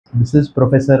This is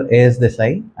Professor A.S.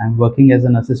 Desai. I'm working as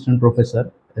an assistant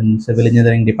professor in Civil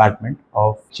Engineering Department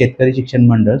of Shetkari Shikshan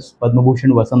Mandals, Padma Bhushan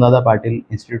Vasantdada Patil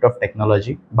Institute of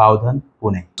Technology, Bavdhan,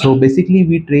 Pune. So basically,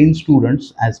 we train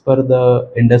students as per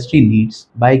the industry needs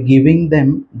by giving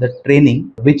them the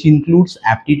training, which includes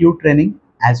aptitude training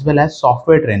as well as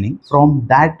software training. From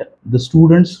that, the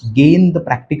students gain the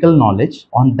practical knowledge.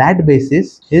 On that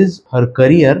basis, her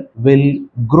career will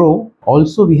grow.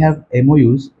 Also, we have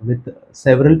MOUs with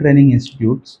several training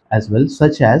institutes as well,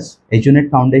 such as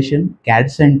Edunet Foundation, CAD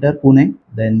Center, Pune,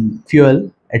 then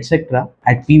Fuel, etc.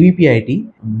 At PVPIT,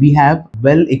 we have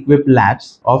well-equipped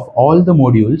labs of all the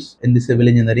modules in the civil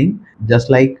engineering, just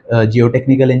like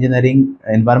geotechnical engineering,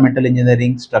 environmental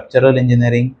engineering, structural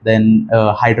engineering, then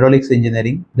hydraulics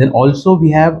engineering. Then also we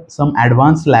have some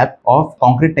advanced lab of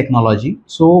concrete technology.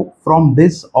 So from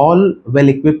this all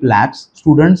well-equipped labs,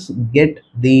 students get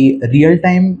the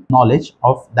real-time knowledge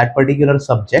of that particular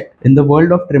subject. In the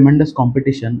world of tremendous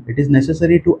competition, it is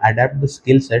necessary to adapt the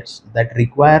skill sets that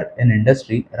require an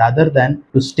industry rather than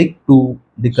to stick to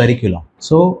the curriculum.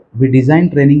 So we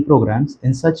design training programs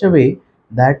in such a way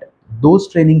that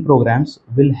those training programs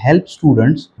will help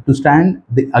students to stand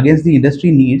against the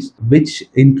industry needs, which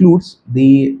includes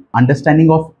the understanding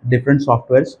of different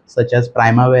softwares such as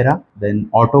Primavera, then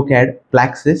AutoCAD,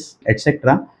 Plaxis,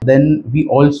 etc. Then we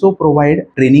also provide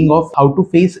training of how to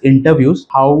face interviews,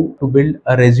 how to build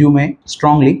a resume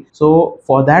strongly. So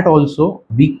for that also,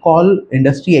 we call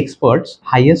industry experts.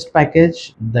 Highest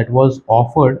package that was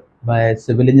offered by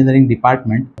civil engineering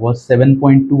department was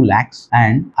 7.2 lakhs,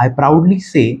 and I proudly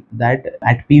say that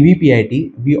at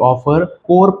PVPIT we offer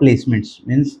core placements,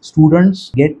 means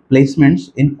students get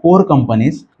placements in core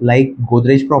companies like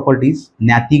Godrej Properties,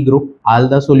 Nyati Group,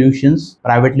 Alda Solutions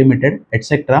Private Limited,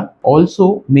 etc.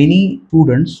 Also, many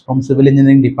students from civil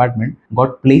engineering department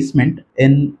got placement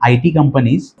in IT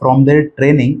companies from their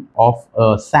training of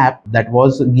SAP that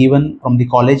was given from the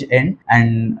college end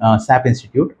and SAP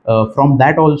Institute. From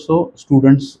that also,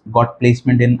 students got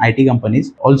placement in IT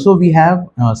companies. Also, we have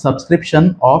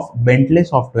subscription of Bentley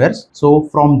softwares. So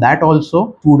from that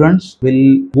also, students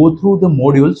will go through the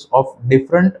modules of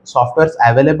different softwares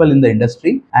available in the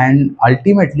industry, and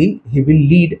ultimately he will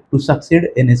lead to succeed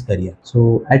in his career.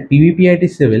 So at PVPIT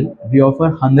Civil, we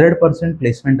offer 100%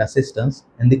 placement assistance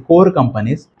in the core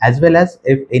companies, as well as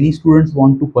if any students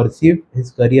want to pursue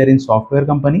his career in software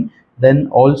company, then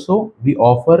also we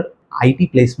offer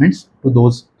IT placements to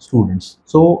those students.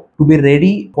 So to be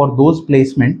ready for those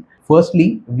placements,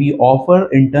 firstly, we offer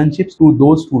internships to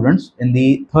those students in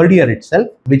the third year itself,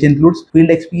 which includes field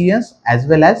experience as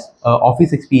well as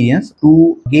office experience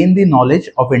to gain the knowledge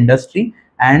of industry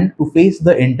and to face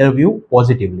the interview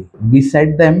positively. We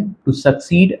set them to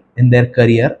succeed in their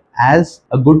career as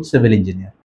a good civil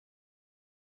engineer.